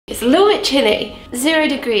It's a little bit chilly, 0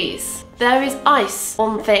 degrees. There is ice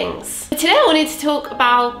on things. Today I wanted to talk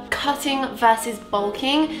about cutting versus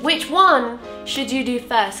bulking. Which one should you do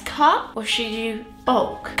first, cut or should you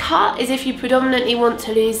bulk? Cut is if you predominantly want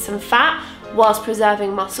to lose some fat whilst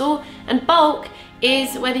preserving muscle, and bulk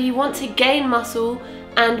is whether you want to gain muscle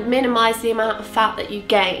and minimize the amount of fat that you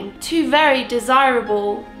gain. Two very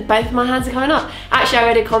desirable. Both of my hands are coming up. Actually, I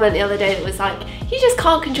read a comment the other day that was like, you just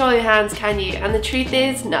can't control your hands, can you? And the truth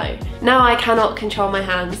is, no. No, I cannot control my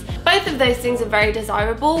hands. Both of those things are very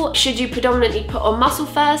desirable. Should you predominantly put on muscle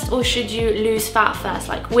first or should you lose fat first?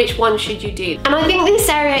 Like, which one should you do? And I think this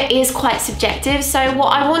area is quite subjective. So what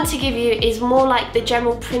I want to give you is more like the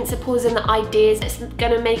general principles and the ideas that's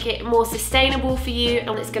gonna make it more sustainable for you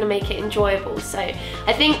and it's gonna make it enjoyable. So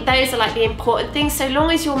I think those are like the important things. So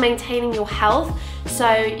long as you're maintaining your health,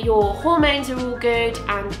 so your hormones are all good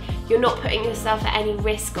and you're not putting yourself at any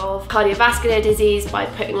risk of cardiovascular disease by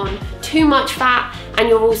putting on too much fat, and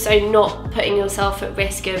you're also not putting yourself at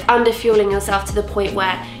risk of underfueling yourself to the point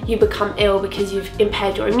where you become ill because you've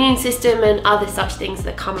impaired your immune system and other such things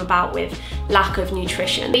that come about with lack of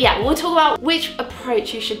nutrition. But yeah, we'll talk about which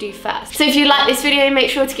approach you should do first. So if you like this video, make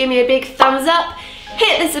sure to give me a big thumbs up,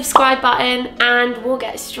 hit the subscribe button, and we'll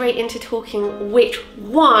get straight into talking which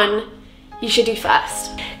one you should do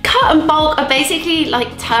first. Cut and bulk are basically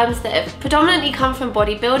like terms that have predominantly come from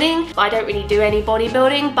bodybuilding. I don't really do any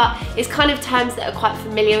bodybuilding, but it's kind of terms that are quite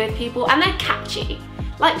familiar with people and they're catchy.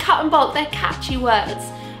 Like cut and bulk, they're catchy words.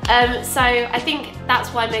 So I think that's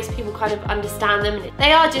why most people kind of understand them.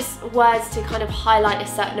 They are just words to kind of highlight a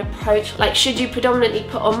certain approach. Like, should you predominantly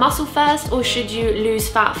put on muscle first or should you lose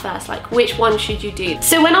fat first? Like, which one should you do?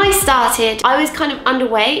 So when I started, I was kind of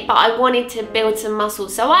underweight, but I wanted to build some muscle.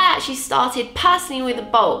 So I actually started personally with a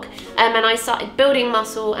bulk, and I started building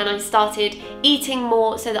muscle and I started eating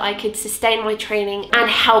more so that I could sustain my training and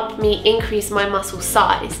help me increase my muscle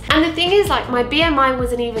size. And the thing is, like, my BMI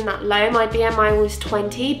wasn't even that low. My BMI was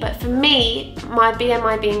 20, but for me, my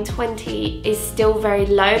BMI being 20 is still very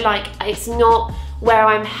low. Like, it's not where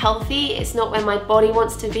I'm healthy, it's not where my body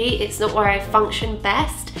wants to be, it's not where I function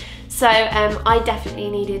best. So I definitely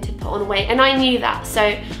needed to put on weight, and I knew that.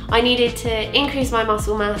 So I needed to increase my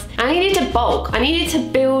muscle mass, I needed to bulk, I needed to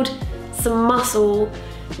build some muscle.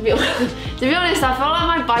 To be honest, I feel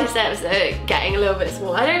like my biceps are getting a little bit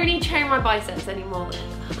small. I don't really train my biceps anymore.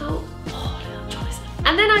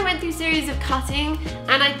 And then I went through a series of cutting,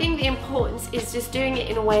 and I think the importance is just doing it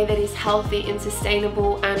in a way that is healthy and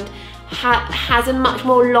sustainable and has a much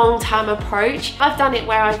more long-term approach. I've done it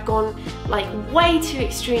where I've gone like way too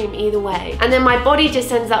extreme either way, and then my body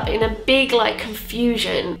just ends up in a big like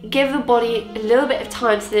confusion. Give the body a little bit of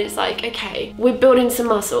time so that it's like, okay, we're building some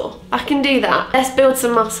muscle, I can do that, let's build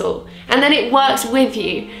some muscle, and then it works with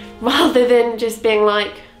you rather than just being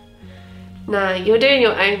like, nah, you're doing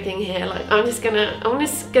your own thing here. Like, I'm just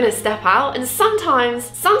gonna step out, and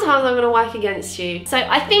sometimes I'm gonna work against you. So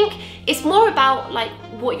I think it's more about like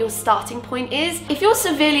what your starting point is. If you're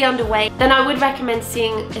severely underweight, then I would recommend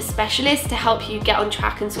seeing a specialist to help you get on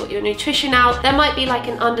track and sort your nutrition out. There might be like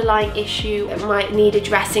an underlying issue that might need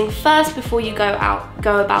addressing first before you go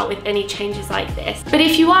about with any changes like this. But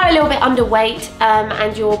if you are a little bit underweight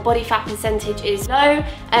and your body fat percentage is low,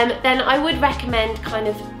 then I would recommend kind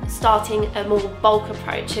of starting a more bulk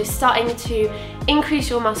approach. So starting to increase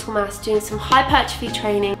your muscle mass, doing some hypertrophy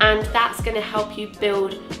training, and that's going to help you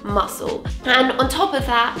build muscle. And on top of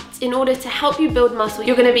that, in order to help you build muscle,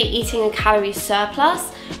 you're going to be eating a calorie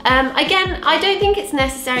surplus. Again, I don't think it's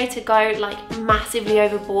necessary to go like massively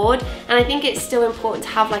overboard, and I think it's still important to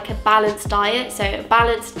have like a balanced diet. So a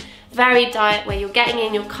balanced, varied diet where you're getting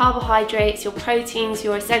in your carbohydrates, your proteins,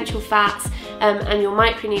 your essential fats, and your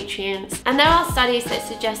micronutrients. And there are studies that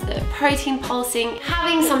suggest that protein pulsing,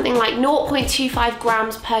 having something like 0.25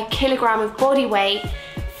 grams per kilogram of body weight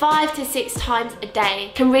 5 to 6 times a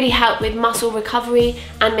day can really help with muscle recovery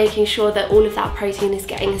and making sure that all of that protein is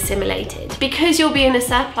getting assimilated. Because you'll be in a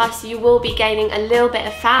surplus, you will be gaining a little bit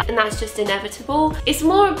of fat, and that's just inevitable. It's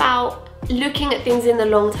more about looking at things in the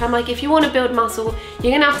long term. Like, if you want to build muscle,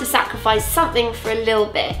 you're gonna have to sacrifice something for a little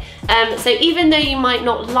bit. So even though you might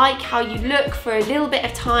not like how you look for a little bit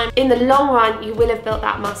of time, in the long run you will have built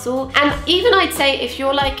that muscle. And even I'd say if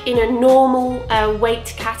you're like in a normal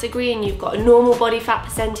weight category and you've got a normal body fat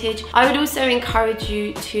percentage, I would also encourage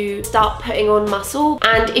you to start putting on muscle.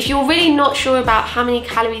 And if you're really not sure about how many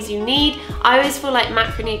calories you need, I always feel like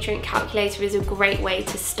macronutrient calculator is a great way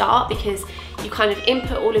to start, because you kind of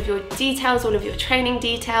input all of your details, all of your training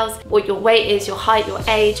details, what your weight is, your height, your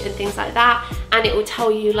age, and things like that, and it will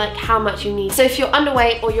tell you like how much you need. So if you're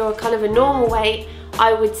underweight or you're kind of a normal weight,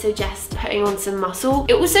 I would suggest putting on some muscle.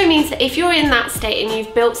 It also means that if you're in that state and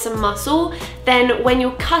you've built some muscle, then when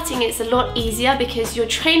you're cutting, it's a lot easier because your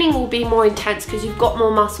training will be more intense because you've got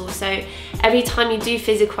more muscle. So every time you do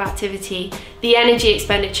physical activity, the energy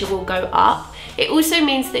expenditure will go up. It also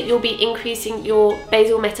means that you'll be increasing your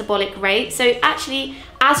basal metabolic rate. So actually,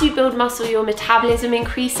 as you build muscle, your metabolism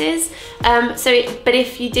increases. But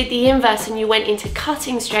if you did the inverse and you went into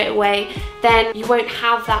cutting straight away, then you won't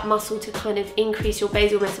have that muscle to kind of increase your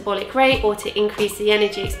basal metabolic rate or to increase the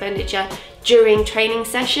energy expenditure during training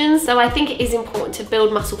sessions. So I think it is important to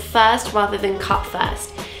build muscle first rather than cut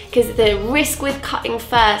first. Because the risk with cutting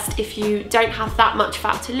first, if you don't have that much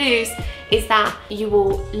fat to lose, is that you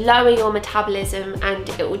will lower your metabolism and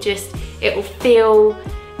it will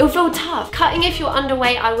feel tough. Cutting if you're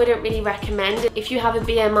underweight, I wouldn't really recommend. If you have a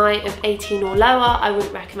BMI of 18 or lower, I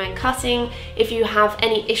wouldn't recommend cutting. If you have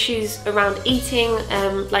any issues around eating,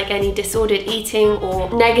 like any disordered eating or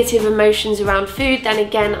negative emotions around food, then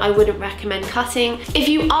again, I wouldn't recommend cutting. If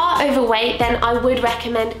you are overweight, then I would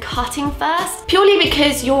recommend cutting first, purely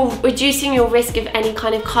because you're reducing your risk of any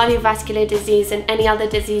kind of cardiovascular disease and any other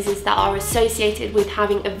diseases that are associated with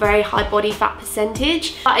having a very high body fat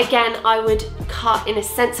percentage. But again, I would cut in a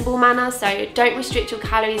sensible manner, so don't restrict your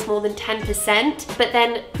calories more than 10%, but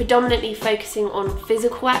then predominantly focusing on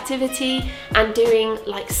physical activity and doing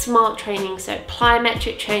like smart training, so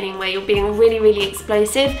plyometric training where you're being really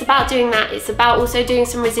explosive. It's about doing that. It's about also doing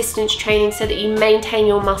some resistance training so that you maintain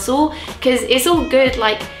your muscle, because it's all good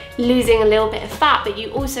like losing a little bit of fat, but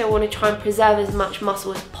you also want to try and preserve as much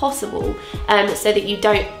muscle as possible, so that you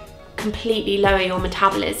don't completely lower your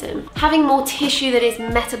metabolism. Having more tissue that is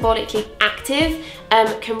metabolically active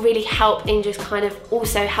can really help in just kind of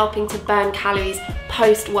also helping to burn calories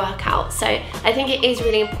post-workout. So I think it is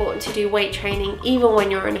really important to do weight training even when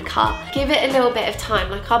you're in a cut. Give it a little bit of time.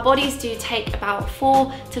 Like, our bodies do take about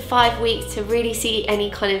 4 to 5 weeks to really see any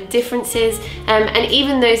kind of differences, and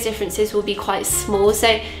even those differences will be quite small.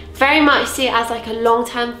 So very much see it as like a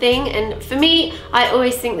long-term thing, and for me, I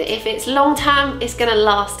always think that if it's long-term, it's gonna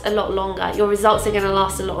last a lot longer. Your results are gonna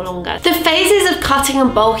last a lot longer. The phases of cutting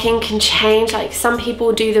and bulking can change. Like, some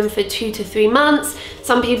people do them for 2 to 3 months,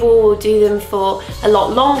 some people will do them for a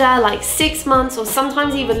lot longer, like 6 months, or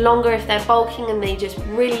sometimes even longer if they're bulking and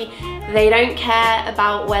they don't care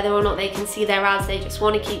about whether or not they can see their abs, they just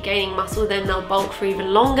want to keep gaining muscle, then they'll bulk for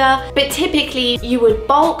even longer. But typically you would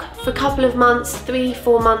bulk for a couple of months,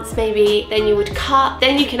 3-4 months maybe, then you would cut,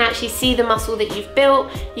 then you can actually see the muscle that you've built,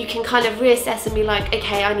 you can kind of reassess and be like,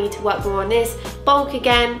 okay, I need to work more on this, bulk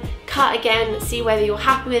again, cut again, see whether you're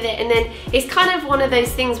happy with it. And then it's kind of one of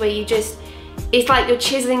those things where it's like you're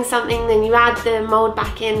chiseling something, then you add the mold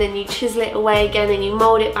back in, then you chisel it away again, and you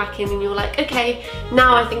mold it back in, and you're like, okay,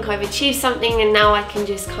 now I think I've achieved something, and now I can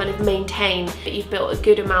just kind of maintain that you've built a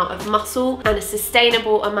good amount of muscle and a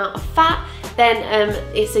sustainable amount of fat. Then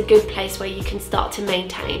it's a good place where you can start to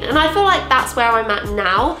maintain. And I feel like that's where I'm at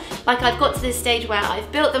now. Like, I've got to this stage where I've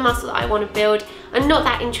built the muscle that I want to build. I'm not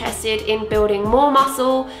that interested in building more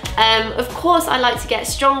muscle. Of course, I like to get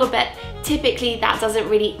stronger, but typically that doesn't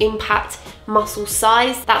really impact muscle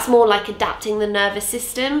size. That's more like adapting the nervous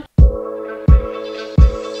system.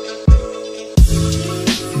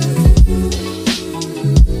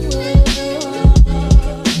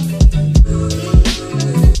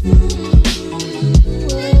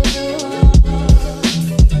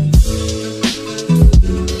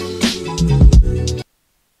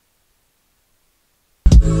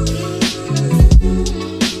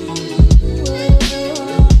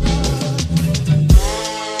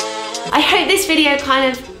 This video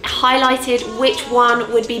kind of highlighted which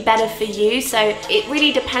one would be better for you. So it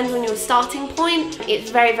really depends on your starting point.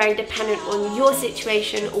 It's very dependent on your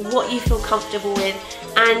situation or what you feel comfortable with,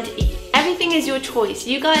 and everything is your choice.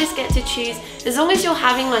 You guys get to choose. As long as you're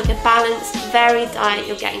having like a balanced, varied diet,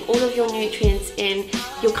 you're getting all of your nutrients in,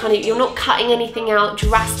 you're not cutting anything out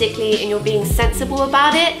drastically, and you're being sensible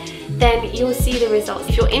about it, then you'll see the results.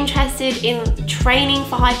 If you're interested in training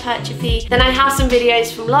for hypertrophy, then I have some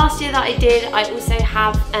videos from last year that I did. I also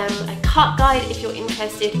have a cut guide if you're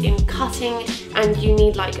interested in cutting and you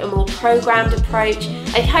need like a more programmed approach.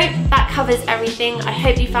 I hope that covers everything. I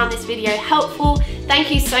hope you found this video helpful. Thank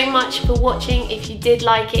you so much for watching. If you did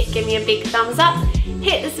like it, give me a big thumbs up,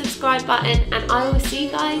 hit the subscribe button, and I will see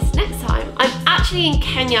you guys next time. I'm actually in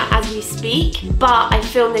Kenya as we speak, but I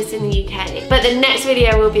filmed this in the UK. But the next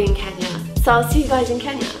video will be in Kenya. So I'll see you guys in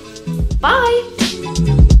Kenya. Bye!